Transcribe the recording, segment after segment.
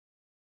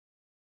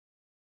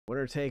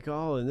Winner take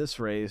all in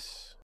this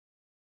race.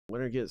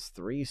 Winner gets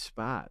 3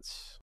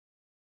 spots.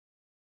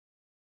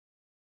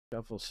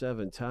 Shuffle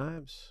 7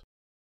 times.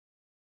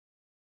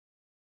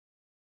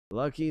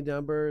 Lucky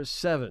number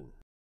 7.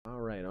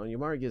 All right, on your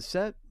mark, get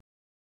set,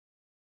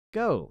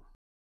 go.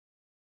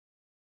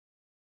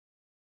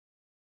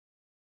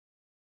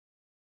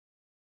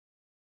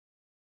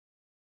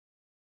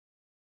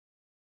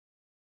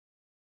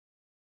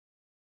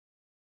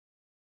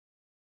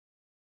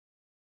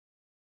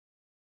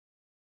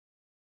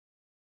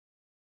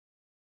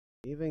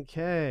 Even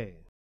K.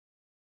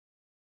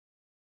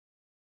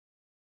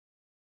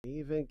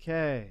 Even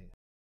K.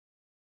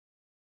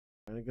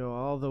 Trying to go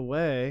all the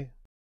way.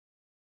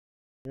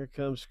 Here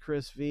comes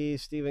Chris V.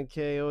 Stephen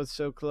K. Oh, it's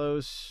so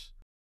close.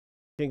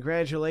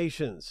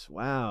 Congratulations.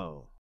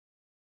 Wow.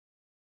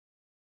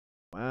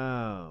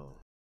 Wow.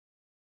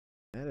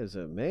 That is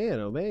a man.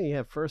 Oh, man. You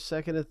have first,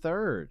 second, and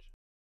third.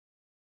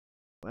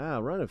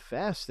 Wow. Running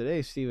fast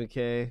today, Stephen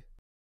K.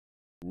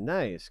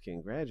 Nice.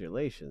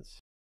 Congratulations.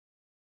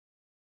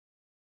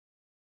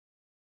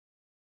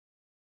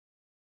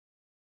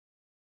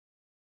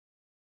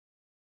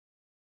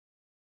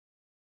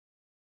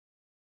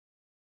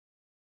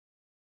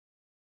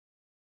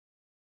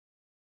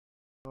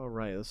 All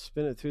right. Let's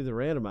spin it through the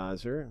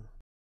randomizer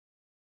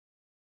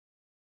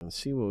and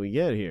see what we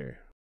get here.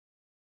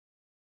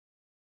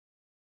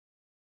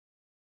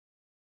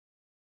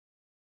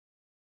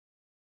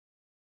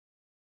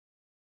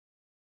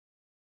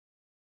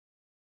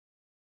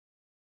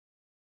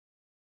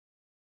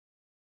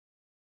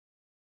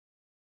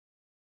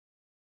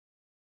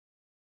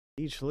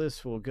 Each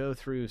list will go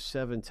through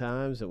 7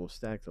 times, and we'll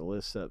stack the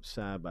lists up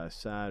side by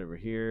side over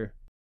here.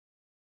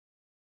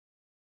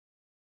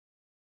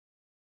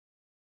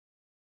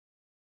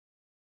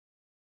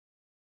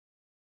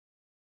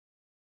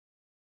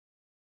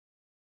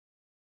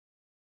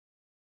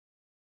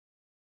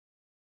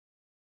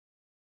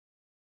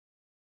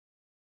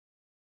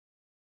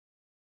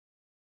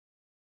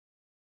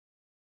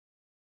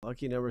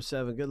 Lucky number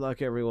 7. Good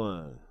luck,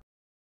 everyone.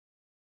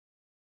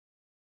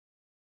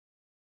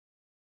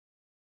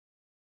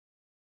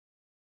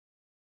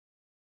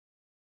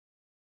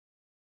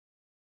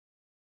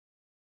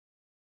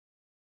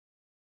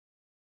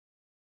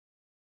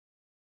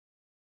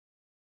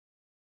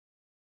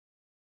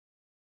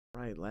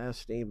 All right,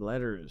 last name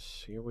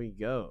letters. Here we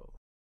go.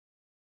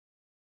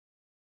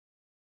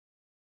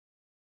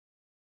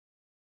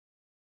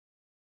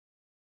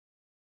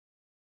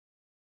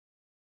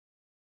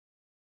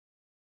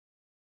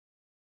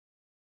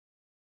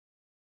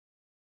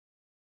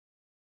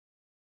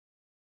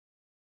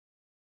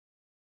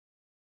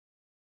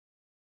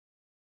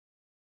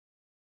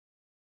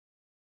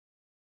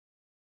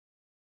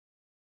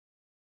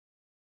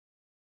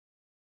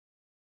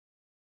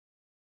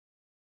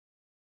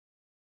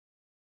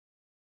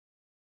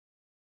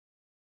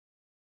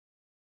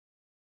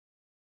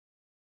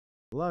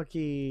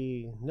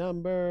 Lucky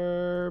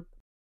number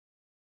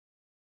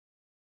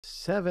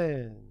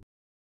 7.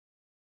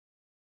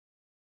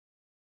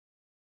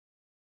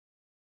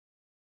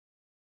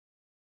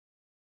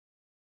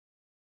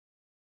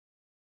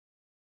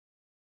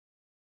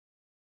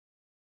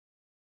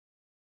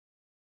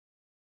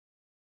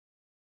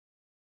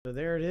 So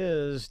there it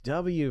is.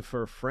 W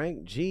for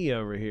Frank G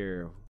over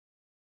here.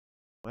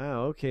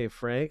 Wow. Okay,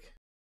 Frank.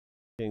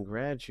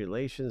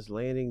 Congratulations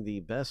landing the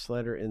best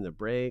letter in the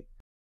break.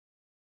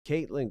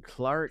 Caitlin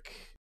Clark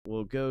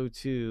will go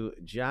to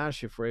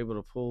Josh if we're able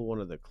to pull one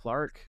of the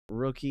Clark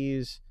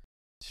rookies.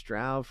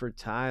 Stroud for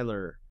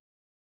Tyler.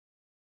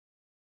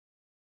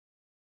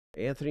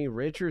 Anthony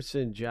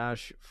Richardson,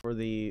 Josh, for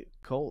the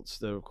Colts,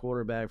 the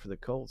quarterback for the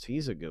Colts.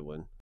 He's a good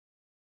one.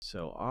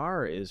 So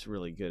R is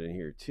really good in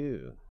here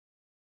too.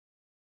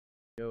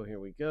 Here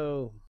we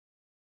go.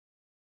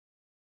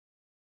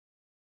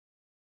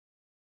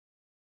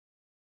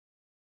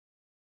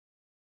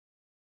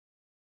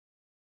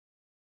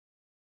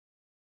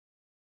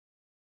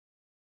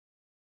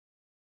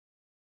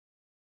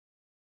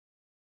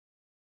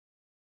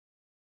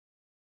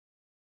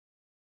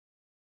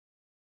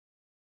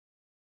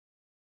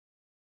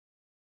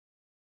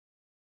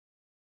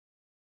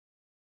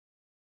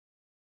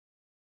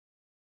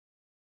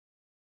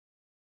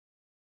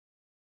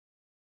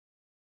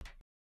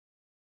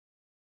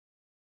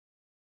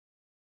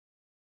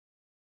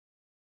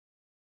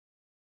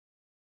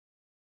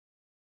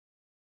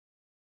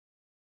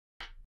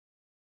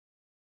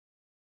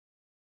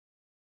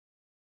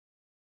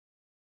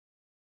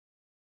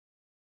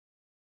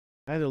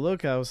 I had to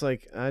look. I was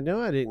like, I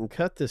know I didn't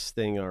cut this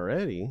thing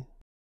already,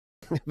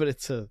 but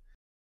it's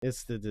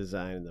the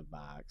design in the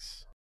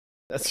box.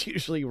 That's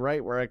usually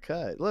right where I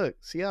cut. Look,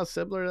 see how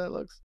similar that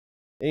looks?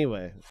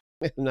 Anyway,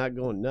 I'm not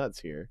going nuts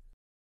here.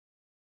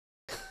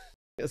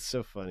 It's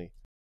so funny.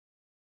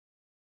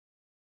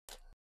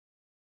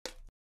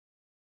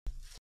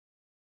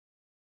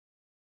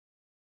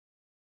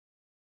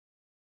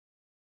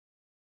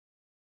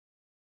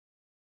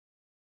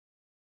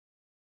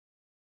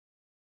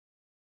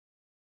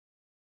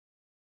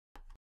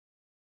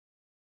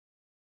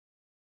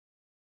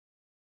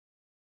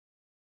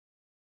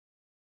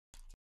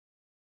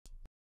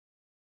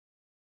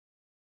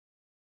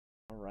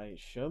 All right,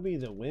 show me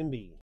the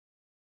Wimby.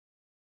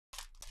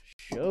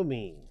 Show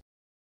me.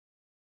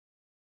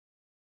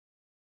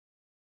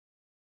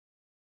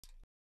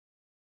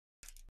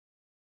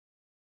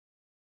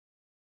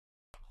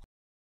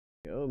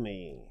 Show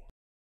me.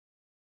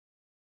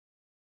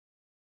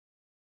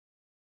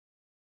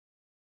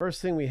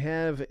 First thing we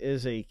have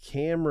is a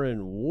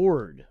Cameron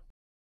Ward.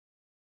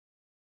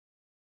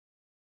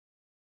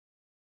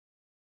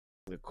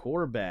 The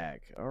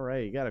quarterback. All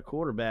right, you got a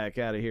quarterback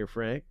out of here,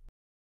 Frank.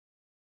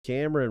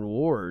 Cameron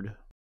Ward.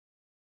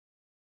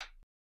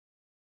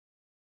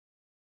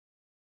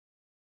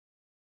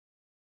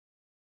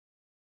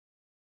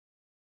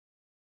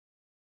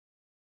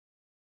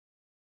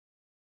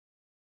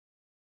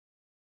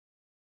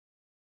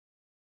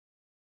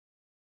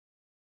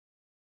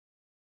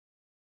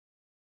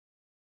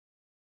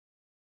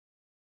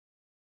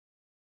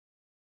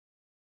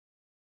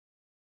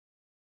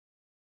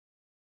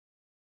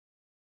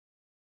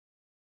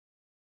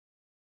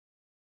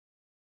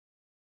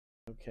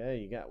 Okay,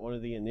 you got one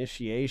of the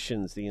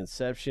initiations, the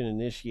Inception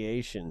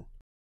initiation.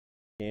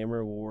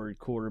 Cameron Ward,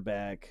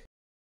 quarterback.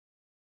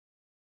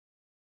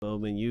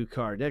 Bowman U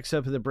card. Next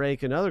up in the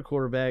break, another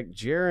quarterback,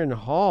 Jaron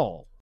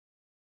Hall.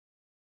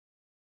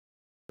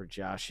 For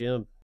Josh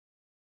M.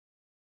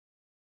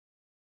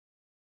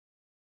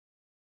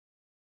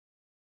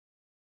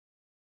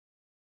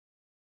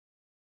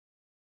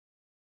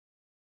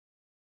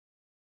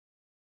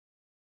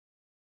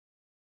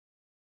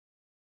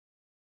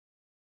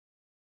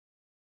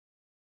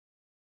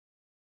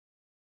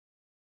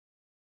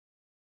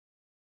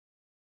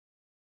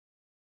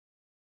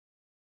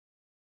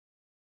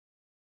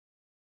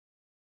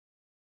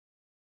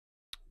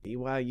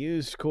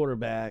 BYU's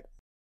quarterback.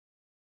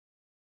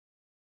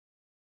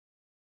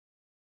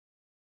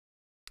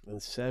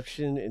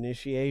 Inception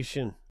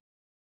initiation.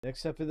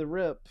 Next up in the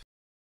rip,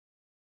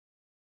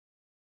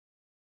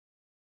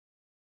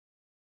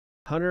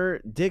 Hunter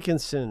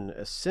Dickinson,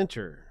 a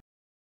center.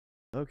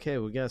 Okay,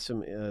 we got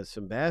some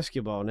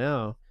basketball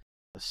now.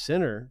 A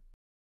center.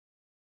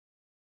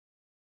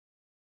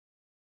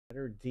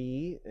 Letter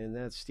D, and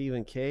that's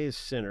Stephen K's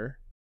center.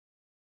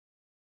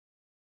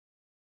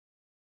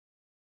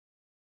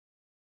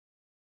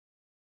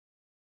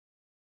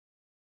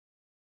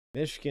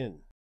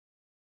 Michigan.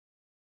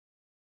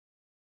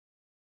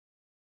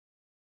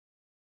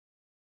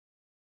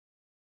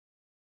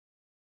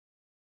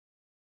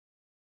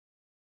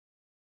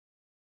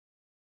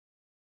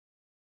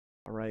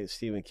 All right,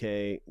 Stephen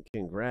K.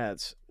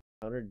 Congrats.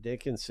 Hunter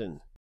Dickinson.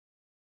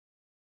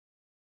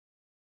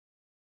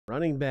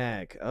 Running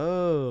back.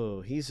 Oh,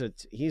 he's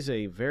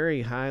a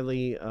very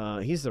highly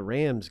he's the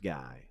Rams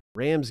guy.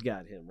 Rams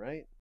got him,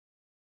 right?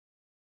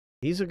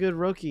 He's a good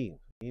rookie.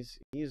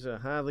 He's a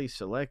highly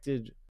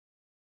selected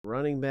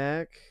running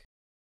back.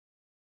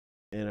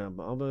 And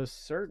I'm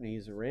almost certain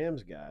he's a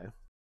Rams guy.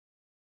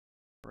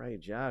 All right,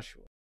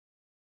 Joshua.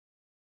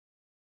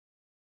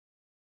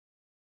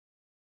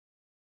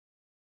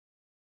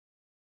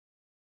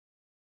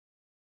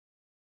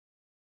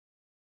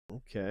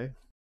 Okay.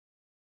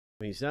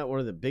 I mean, he's not one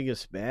of the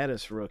biggest,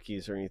 baddest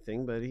rookies or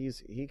anything, but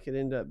he could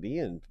end up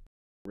being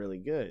really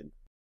good.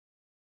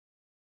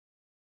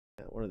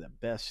 Not one of the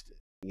best,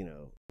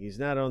 he's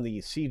not on the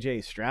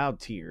CJ Stroud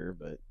tier,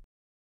 but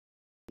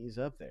he's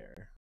up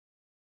there.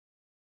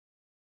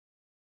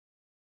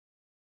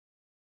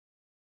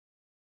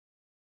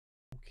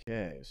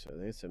 Okay, so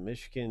that's a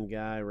Michigan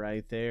guy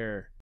right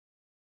there.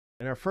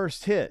 And our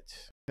first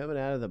hit coming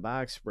out of the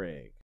box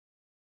break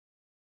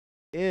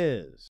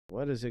is,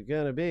 what is it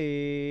going to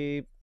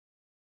be?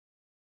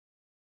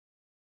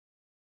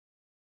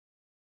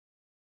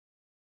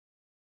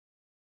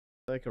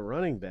 Like a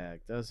running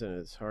back, doesn't it?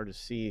 It's hard to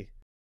see.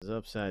 It's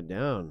upside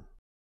down.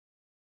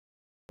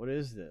 What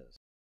is this?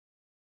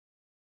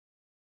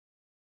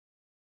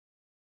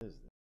 What is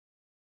this?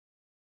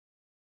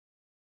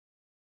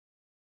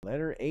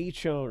 Letter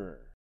H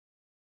owner.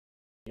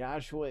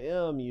 Joshua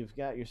M., you've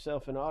got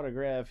yourself an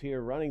autograph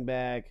here. Running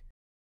back.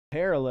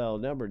 Parallel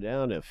number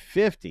down to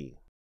 50.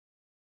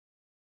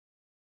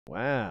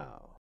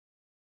 Wow.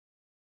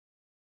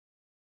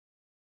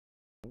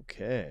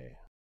 Okay.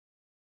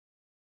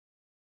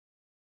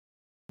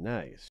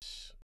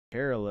 Nice.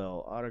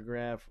 Parallel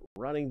autograph.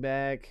 Running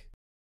back.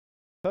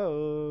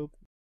 Pope.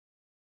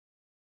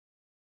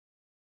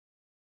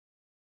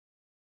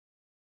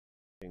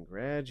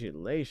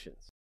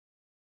 Congratulations.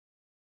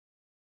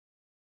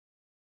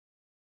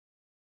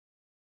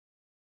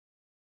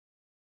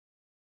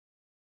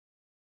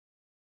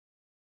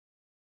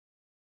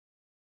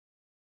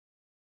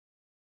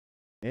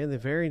 And the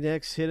very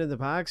next hit in the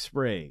box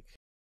break.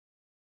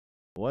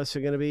 What's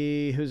it going to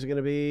be? Who's it going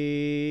to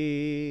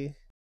be?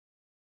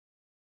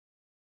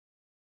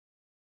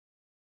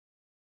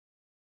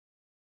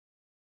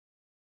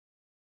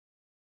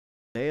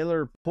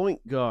 Baylor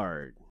point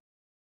guard.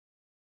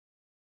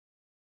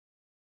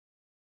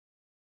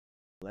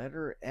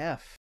 Letter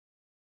F.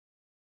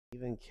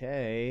 Stephen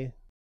K.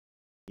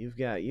 You've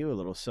got you a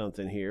little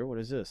something here. What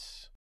is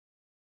this?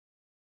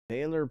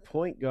 Baylor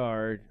point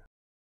guard.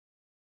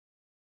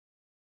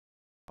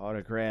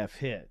 Autograph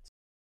hit.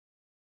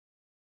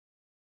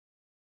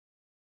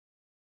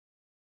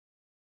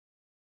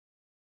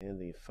 And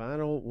the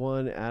final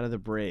one out of the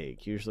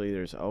break. Usually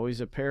there's always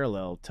a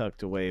parallel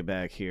tucked away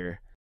back here.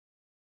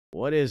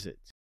 What is it?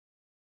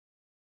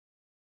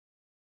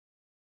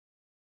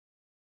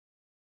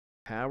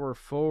 Power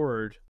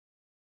forward.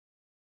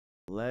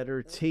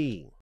 Letter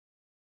T.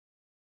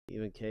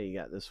 Even K, you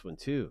got this one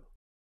too.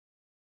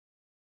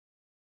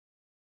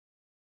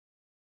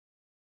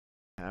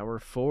 Power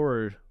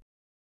forward.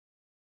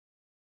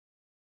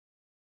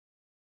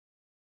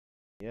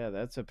 Yeah,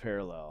 that's a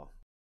parallel.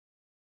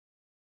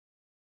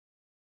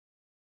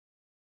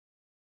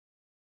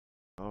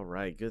 All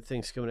right, good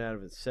things coming out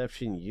of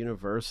Inception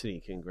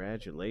University.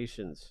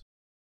 Congratulations.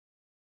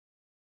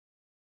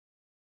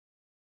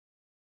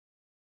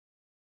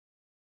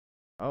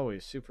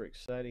 Always super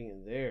exciting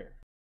in there.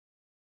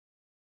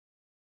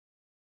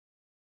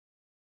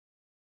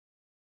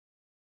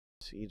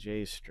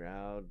 CJ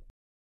Stroud.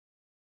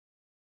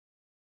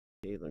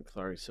 Caitlin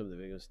Clark, some of the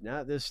big ones.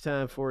 Not this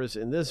time for us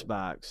in this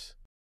box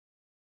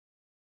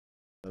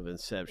of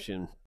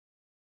Inception.